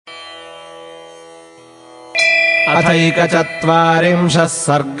अथैकचत्वारिंशः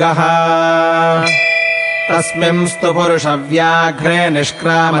सर्गः। तस्मिंस्तु पुरुषव्याघ्रे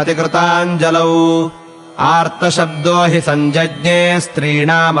निष्क्रामति कृताञ्जलौ आर्तशब्दो हि सञ्जज्ञे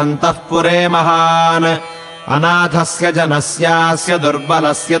स्त्रीणामन्तःपुरे महान्। अनाथस्य जनस्यास्य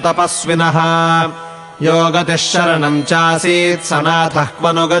दुर्बलस्य तपस्विनः यो गतिः शरणम् चासीत् स नाथः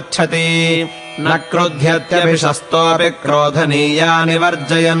क्वनु गच्छति। न क्रुध्यत्यभिशस्तोऽपि क्रोधनीयानि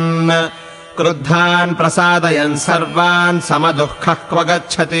वर्जयन् क्रुद्धान् प्रसादयन् सर्वान् समदुःखः क्व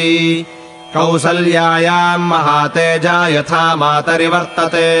गच्छति। कौसल्यायाम् महातेजा यथा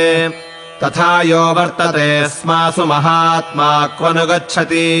मातरिवर्तते तथा यो वर्तते स्मासु महात्मा क्वनु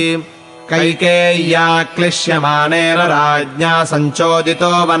गच्छति। कैकेय्या क्लिश्यमानेन राज्ञा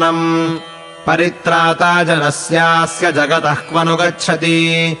सञ्चोदितो वनम् परित्राता जनस्यास्य जगतः क्वनु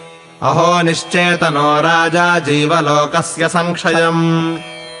गच्छति। अहो निश्चेतनो राजा जीवलोकस्य संक्षयम्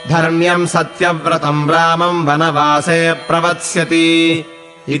धर्म्यम् सत्यव्रतम् रामम् वनवासे प्रवत्स्यति।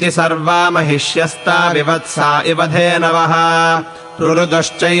 इति सर्वा महिष्यस्ता विवत्सा इव धेनवः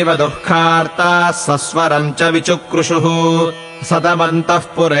रुरुदश्चैव दुःखार्ताः सस्वरम् च विचुक्रुषुः। सतमन्तः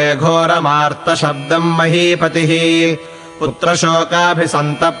पुरे घोरमार्तशब्दम् महीपतिः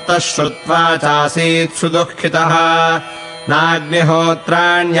पुत्रशोकाभिसन्तप्तः श्रुत्वा चासीत् सुदुःखितः।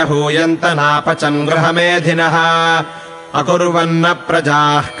 नाग्निहोत्राण्यहूयन्त नापचन् गृहमेधिनः अकुर्वन्न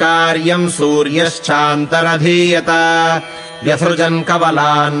प्रजाः कार्यम् सूर्यश्चान्तरधीयत। व्यसृजन्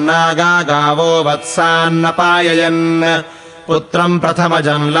कवलान्नागा गावो वत्सान्नपाययन् पुत्रम्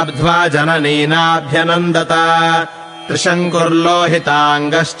प्रथमजम् लब्ध्वा जननीनाभ्यनन्दत।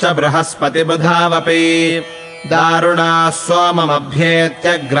 त्रिशङ्कुर्लोहिताङ्गश्च बृहस्पतिबुधावपि दारुणाः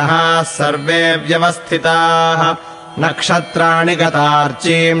सोममभ्येत्य ग्रहाः सर्वे व्यवस्थिताः। नक्षत्राणि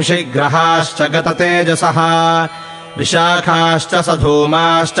गतार्चींषि ग्रहाश्च गततेजसः विशाखाश्च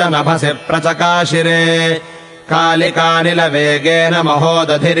सधूमाश्च नभसि प्रचकाशिरे। कालिकानिलवेगेन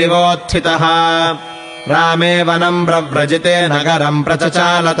महोदधिरिवोत्थितः रामे वनम् प्रव्रजिते नगरम्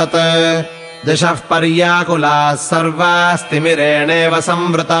प्रचचाल तत्। दिशः पर्याकुलाः सर्वास्तिमिरेणेव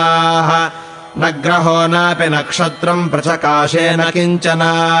संवृताः न ग्रहो नापि नक्षत्रम् प्रचकाशेन किञ्चन।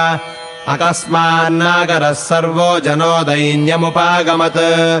 अकस्मान्नागरः सर्वो जनो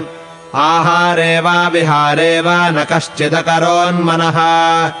दैन्यमुपागमत् आहारे वा विहारे वा न कश्चिदकरोन्मनः।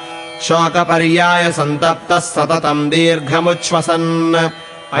 शोकपर्यायसन्तप्तः सततम् दीर्घमुच्छ्वसन्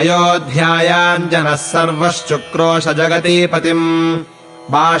अयोध्यायाम् जनः सर्वश्चुक्रोश जगतीपतिम्।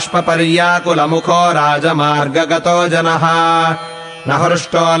 बाष्पपर्याकुलमुखो राजमार्गगतो जनः न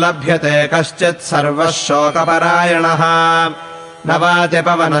हृष्टो लभ्यते कश्चित् सर्वः शोकपरायणः। न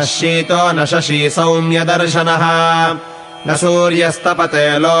वात्यपवनः शीतो न शशी सौम्यदर्शनः न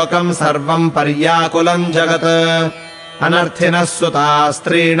सूर्यस्तपते लोकम् सर्वम् पर्याकुलम् जगत्। अनर्थिनः सुताः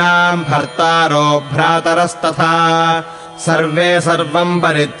स्त्रीणाम् भर्तारो भ्रातरस्तथा सर्वे सर्वम्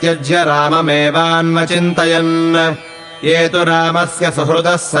परित्यज्य राममेवान्वचिन्तयन्। ये तु रामस्य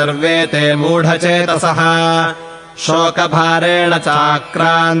सुहृदः सर्वे ते मूढचेतसः शोकभारेण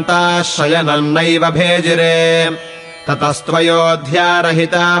चाक्रान्ताः शयनम् नैव भेजिरे।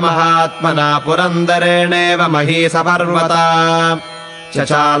 ततस्त्वयोध्यारहिता महात्मना पुरन्दरेणेव महीसपर्वता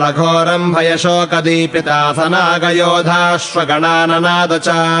चचालघोरम् भयशोकदीपिता सनागयोधाश्वगणाननाद च।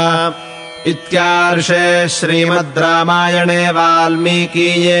 इत्यार्षे श्रीमद् रामायणे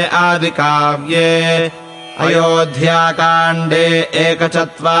वाल्मीकीये आदिकाव्ये अयोध्याकाण्डे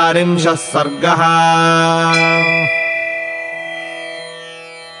 41 सर्गः।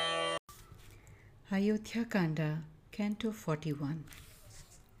 Ayodhya Kanda, Canto 41.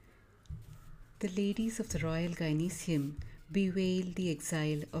 The ladies of the royal gynaeceum bewail the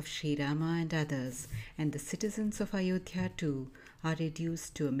exile of Sri Rama and others, and the citizens of Ayodhya too are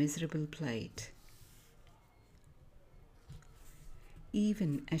reduced to a miserable plight.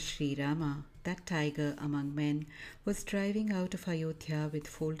 Even as Sri Rama, that tiger among men, was driving out of Ayodhya with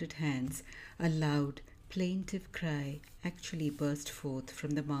folded hands, a loud, plaintive cry actually burst forth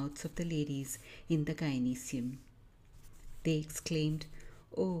from the mouths of the ladies in the gynaeceum. They exclaimed,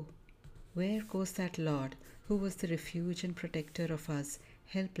 "Oh, where goes that Lord who was the refuge and protector of us,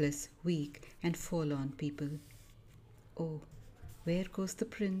 helpless, weak, and forlorn people? Oh, where goes the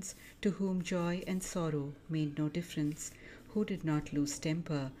prince to whom joy and sorrow made no difference, who did not lose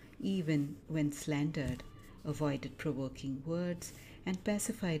temper even when slandered, avoided provoking words, and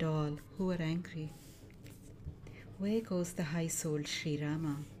pacified all who were angry? Where goes the high-souled Sri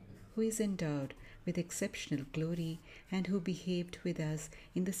Rama, who is endowed with exceptional glory and who behaved with us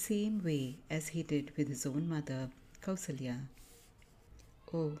in the same way as he did with his own mother, Kausalya?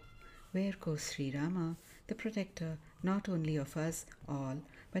 Oh, where goes Sri Rama, the protector not only of us all,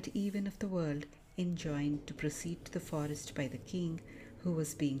 but even of the world enjoined to proceed to the forest by the king who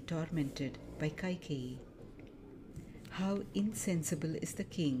was being tormented by Kaikeyi. How insensible is the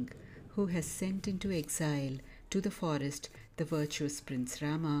king who has sent into exile to the forest the virtuous Prince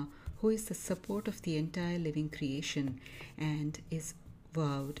Rama, who is the support of the entire living creation and is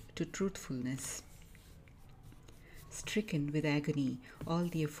vowed to truthfulness. Stricken with agony, all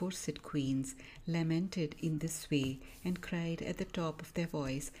the aforesaid queens lamented in this way and cried at the top of their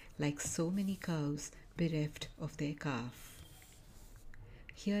voice like so many cows bereft of their calf.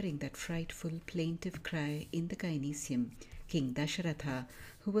 Hearing that frightful, plaintive cry in the gynaeceum, King Dasharatha,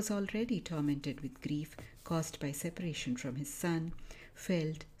 who was already tormented with grief caused by separation from his son,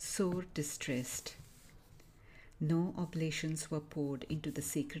 felt sore distressed. No oblations were poured into the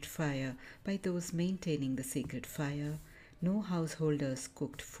sacred fire by those maintaining the sacred fire. No householders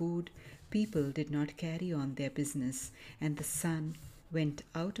cooked food. People did not carry on their business, and the sun went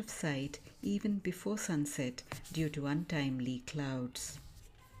out of sight even before sunset due to untimely clouds.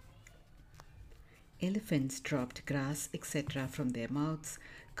 Elephants dropped grass, etc., from their mouths.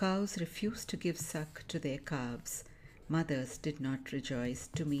 Cows refused to give suck to their calves. Mothers did not rejoice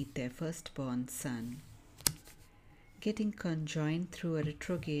to meet their firstborn son. Getting conjoined through a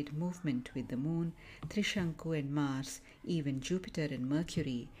retrograde movement with the moon, Trishanku and Mars, even Jupiter and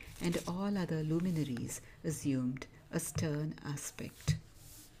Mercury, and all other luminaries assumed a stern aspect.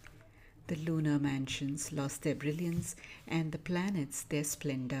 The lunar mansions lost their brilliance and the planets their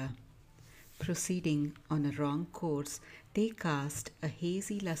splendor. Proceeding on a wrong course, they cast a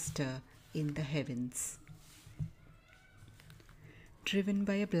hazy luster in the heavens. Driven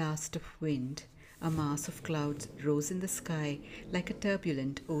by a blast of wind, a mass of clouds rose in the sky like a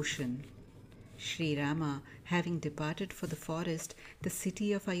turbulent ocean. Sri Rama, having departed for the forest, the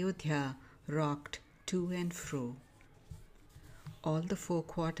city of Ayodhya rocked to and fro. All the four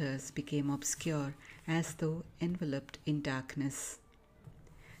quarters became obscure as though enveloped in darkness.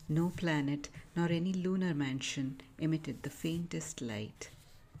 No planet nor any lunar mansion emitted the faintest light.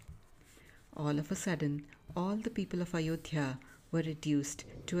 All of a sudden, all the people of Ayodhya were reduced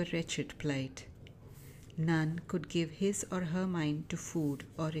to a wretched plight. None could give his or her mind to food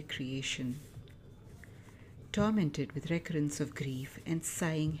or recreation. Tormented with recurrence of grief and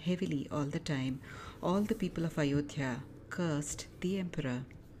sighing heavily all the time, all the people of Ayodhya cursed the emperor.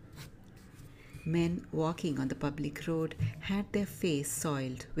 Men walking on the public road had their face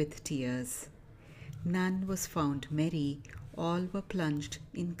soiled with tears. None was found merry, all were plunged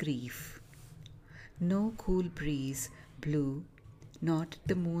in grief. No cool breeze blew, nor did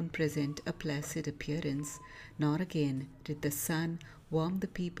the moon present a placid appearance, nor again did the sun warm the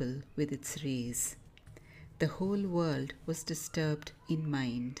people with its rays. The whole world was disturbed in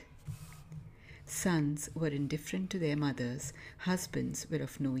mind. Sons were indifferent to their mothers, husbands were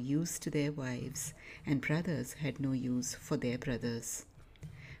of no use to their wives, and brothers had no use for their brothers.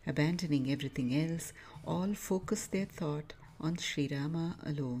 Abandoning everything else, all focused their thought on Sri Rama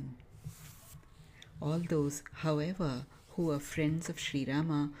alone. All those, however, who were friends of Sri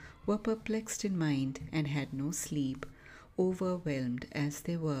Rama were perplexed in mind and had no sleep, overwhelmed as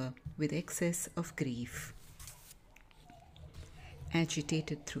they were with excess of grief.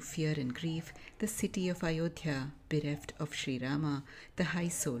 Agitated through fear and grief, the city of Ayodhya, bereft of Sri Rama, the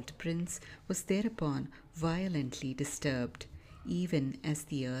high-souled prince, was thereupon violently disturbed, even as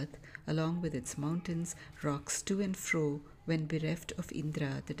the earth, along with its mountains, rocks to and fro when bereft of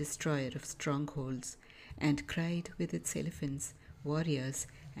Indra, the destroyer of strongholds, and cried with its elephants, warriors,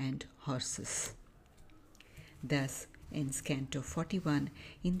 and horses. Thus ends Canto 41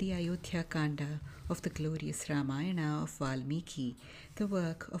 in the Ayodhya Kanda of the glorious Ramayana of Valmiki, the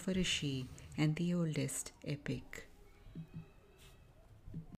work of a rishi and the oldest epic.